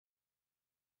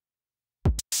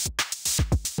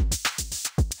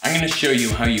I'm going to show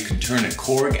you how you can turn a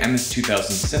Korg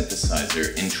MS-2000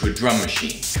 synthesizer into a drum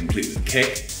machine, complete with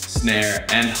kick, snare,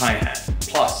 and hi-hat.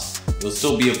 Plus, you'll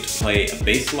still be able to play a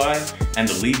bass line and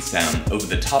a lead sound over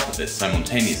the top of it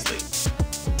simultaneously.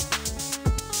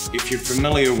 If you're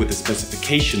familiar with the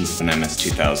specifications of an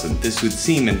MS-2000, this would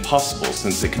seem impossible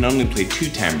since it can only play 2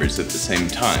 timbres at the same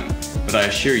time, but I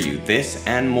assure you, this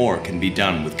and more can be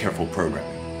done with careful programming.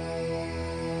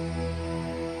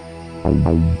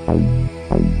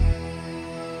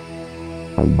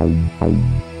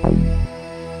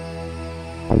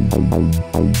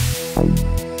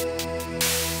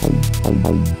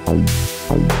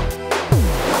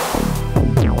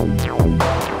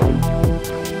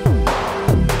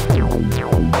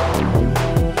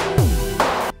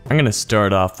 I'm going to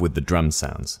start off with the drum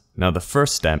sounds. Now the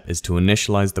first step is to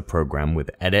initialize the program with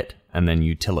edit and then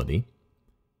utility,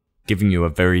 giving you a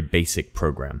very basic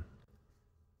program.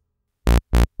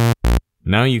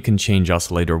 Now you can change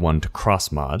oscillator 1 to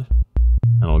cross mod,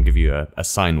 and I'll give you a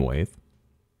sine wave.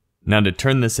 Now to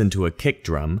turn this into a kick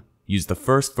drum, use the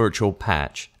first virtual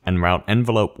patch and route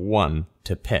envelope 1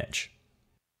 to pitch.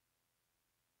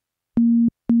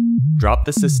 Drop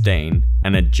the sustain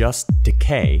and adjust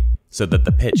decay so that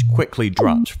the pitch quickly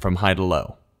drops from high to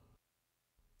low.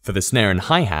 For the snare and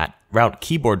hi-hat, route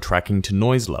keyboard tracking to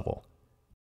noise level.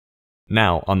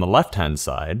 Now on the left-hand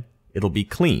side, it'll be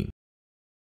clean.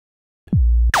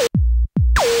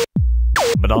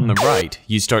 But on the right,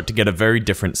 you start to get a very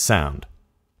different sound.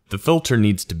 The filter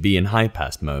needs to be in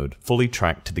high-pass mode, fully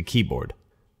tracked to the keyboard.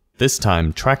 This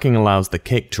time, tracking allows the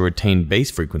kick to retain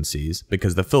bass frequencies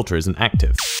because the filter isn't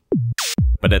active.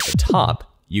 But at the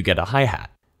top, you get a hi-hat,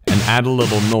 and add a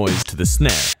little noise to the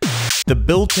snare. The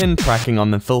built-in tracking on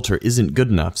the filter isn't good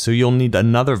enough, so you'll need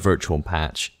another virtual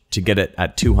patch to get it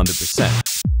at 200%.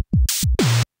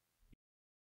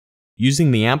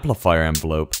 Using the amplifier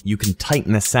envelope, you can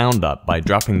tighten the sound up by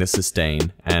dropping the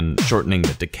sustain and shortening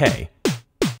the decay.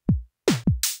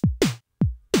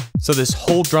 So this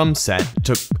whole drum set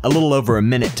took a little over a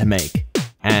minute to make,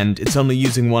 and it's only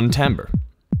using 1 timbre.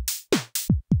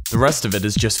 The rest of it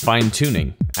is just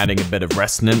fine-tuning, adding a bit of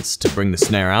resonance to bring the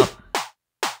snare out.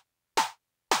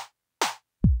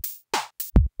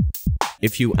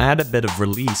 If you add a bit of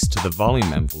release to the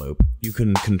volume envelope, you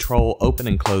can control open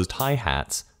and closed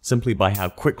hi-hats simply by how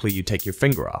quickly you take your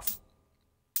finger off.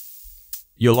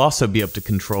 You'll also be able to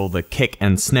control the kick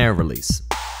and snare release.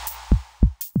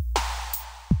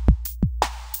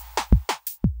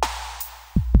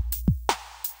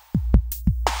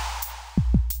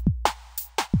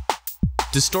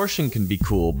 Distortion can be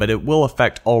cool, but it will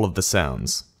affect all of the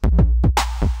sounds.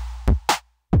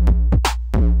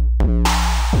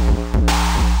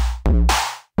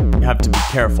 You have to be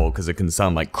careful because it can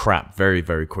sound like crap very,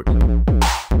 very quickly.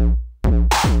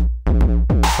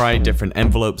 Try different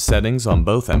envelope settings on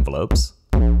both envelopes.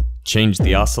 Change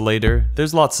the oscillator.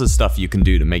 There's lots of stuff you can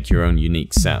do to make your own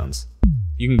unique sounds.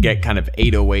 You can get kind of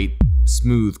 808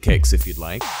 smooth kicks if you'd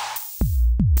like.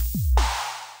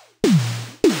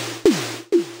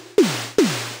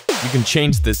 You can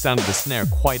change the sound of the snare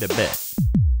quite a bit.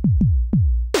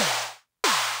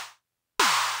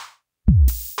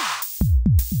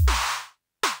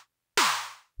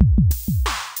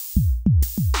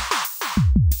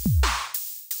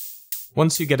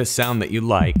 Once you get a sound that you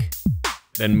like,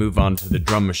 then move on to the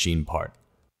drum machine part,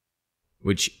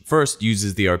 which first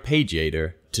uses the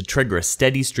arpeggiator to trigger a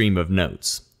steady stream of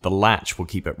notes. The latch will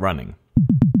keep it running.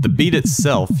 The beat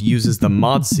itself uses the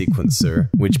mod sequencer,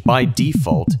 which by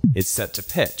default is set to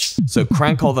pitch. So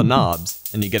crank all the knobs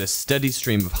and you get a steady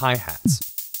stream of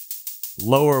hi-hats.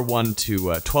 Lower one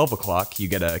to 12 o'clock, you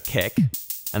get a kick,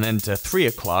 and then to 3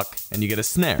 o'clock and you get a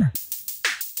snare.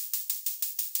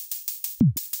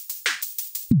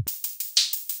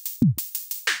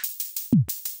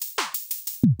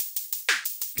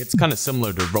 It's kind of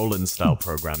similar to Roland style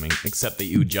programming, except that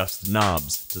you adjust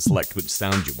knobs to select which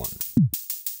sound you want.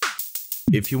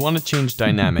 If you want to change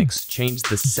dynamics, change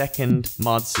the second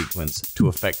mod sequence to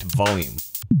affect volume.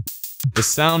 The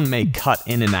sound may cut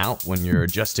in and out when you're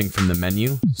adjusting from the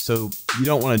menu, so you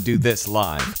don't want to do this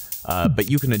live,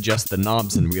 but you can adjust the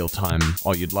knobs in real time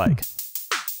all you'd like.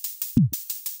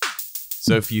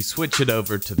 So if you switch it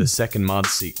over to the second mod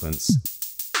sequence,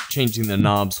 changing the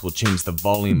knobs will change the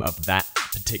volume of that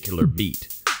particular beat.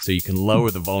 So you can lower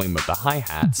the volume of the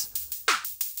hi-hats,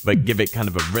 but give it kind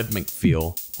of a rhythmic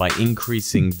feel by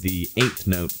increasing the 8th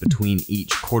note between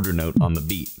each quarter note on the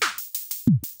beat.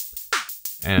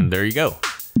 And there you go.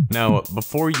 Now,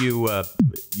 before you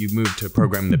move to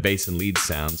programming the bass and lead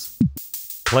sounds,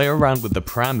 Play around with the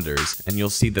parameters and you'll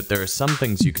see that there are some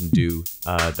things you can do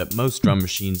that most drum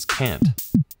machines can't.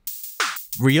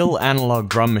 Real analog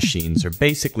drum machines are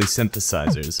basically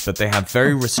synthesizers, but they have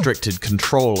very restricted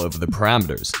control over the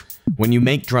parameters. When you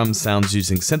make drum sounds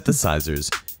using synthesizers,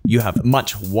 you have a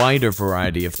much wider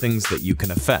variety of things that you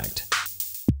can affect.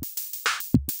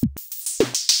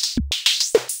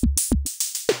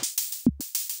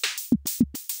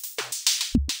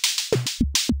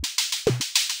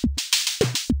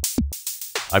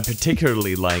 I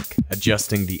particularly like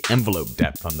adjusting the envelope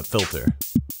depth on the filter,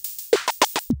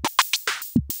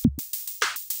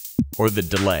 or the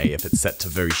delay if it's set to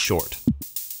very short,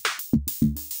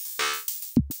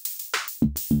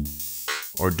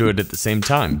 or do it at the same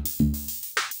time.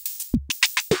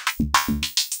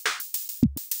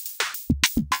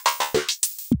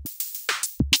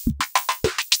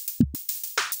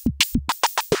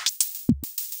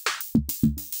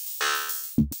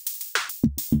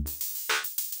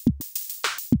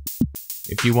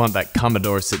 If you want that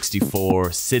Commodore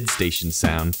 64 SID station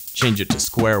sound, change it to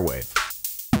square wave.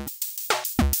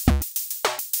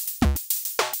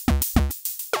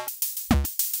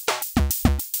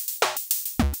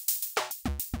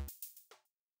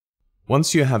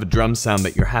 Once you have a drum sound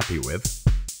that you're happy with,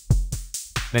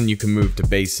 then you can move to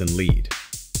bass and lead.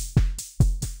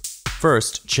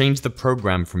 First, change the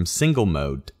program from single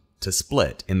mode to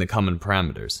split in the common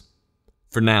parameters.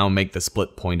 For now, make the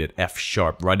split point at F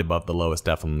sharp right above the lowest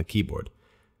F on the keyboard.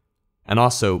 And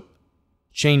also,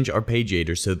 change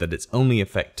arpeggiator so that it's only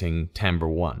affecting timbre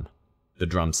 1, the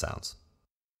drum sounds.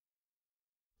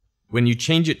 When you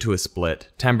change it to a split,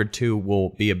 timbre 2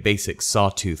 will be a basic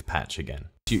sawtooth patch again.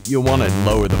 You'll want to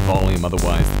lower the volume,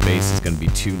 otherwise the bass is going to be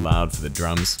too loud for the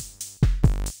drums.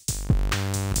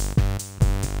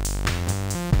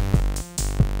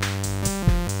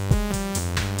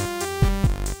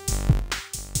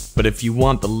 But if you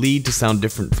want the lead to sound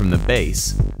different from the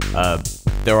bass,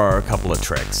 there are a couple of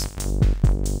tricks.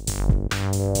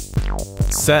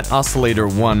 Set oscillator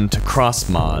 1 to cross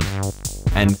mod,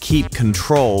 and keep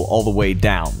control all the way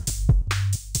down.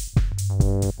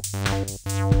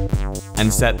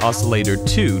 And set oscillator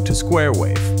 2 to square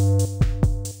wave.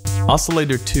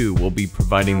 Oscillator 2 will be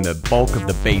providing the bulk of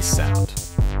the bass sound.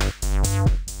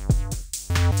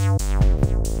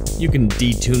 You can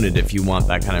detune it if you want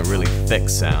that kind of really thick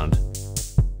sound.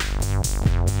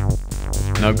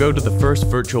 Now go to the first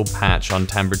virtual patch on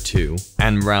timbre 2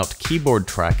 and route keyboard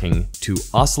tracking to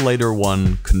oscillator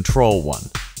 1, control 1.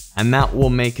 And that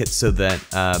will make it so that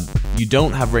you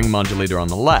don't have ring modulator on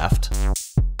the left,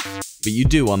 but you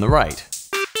do on the right.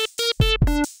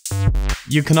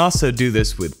 You can also do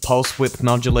this with pulse width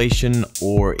modulation,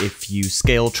 or if you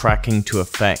scale tracking to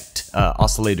affect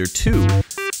oscillator 2,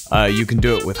 you can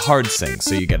do it with hard sync,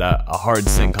 so you get a hard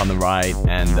sync on the right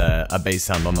and a bass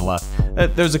sound on the left.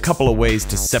 There's a couple of ways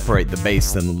to separate the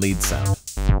bass and the lead sound.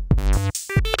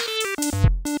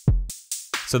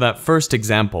 So that first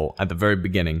example at the very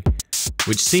beginning,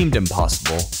 which seemed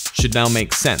impossible, should now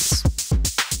make sense.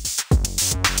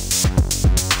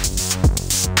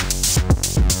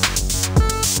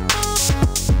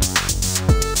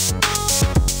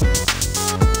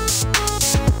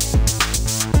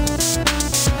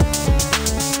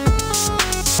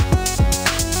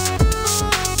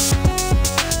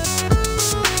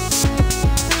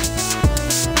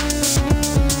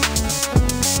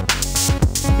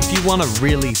 If you want a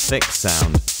really thick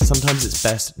sound, sometimes it's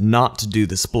best not to do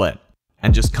the split,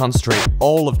 and just concentrate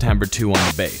all of timbre 2 on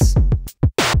the bass.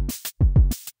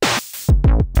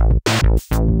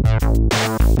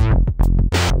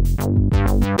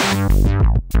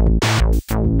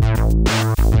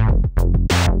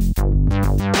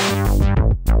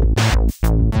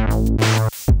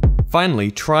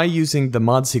 Finally, try using the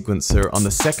mod sequencer on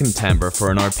the second timbre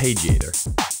for an arpeggiator.